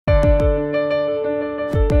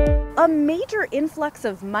A major influx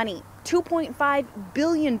of money, $2.5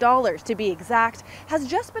 billion to be exact, has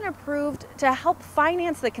just been approved to help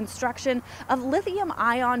finance the construction of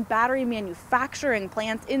lithium-ion battery manufacturing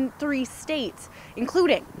plants in 3 states,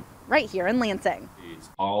 including right here in Lansing. It's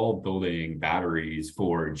all building batteries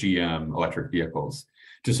for GM electric vehicles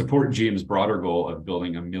to support GM's broader goal of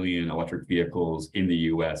building 1 million electric vehicles in the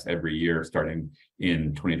U.S. every year starting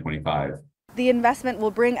in 2025. The investment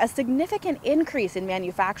will bring a significant increase in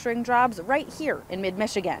manufacturing jobs right here in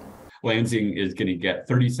mid-Michigan. Lansing is going to get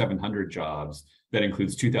 3,700 jobs. That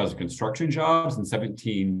includes 2,000 construction jobs and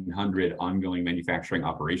 1,700 ongoing manufacturing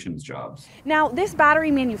operations jobs. Now, this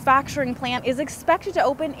battery manufacturing plant is expected to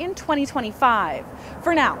open in 2025.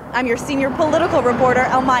 For now, I'm your senior political reporter,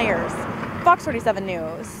 Elle Myers, Fox 47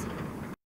 News.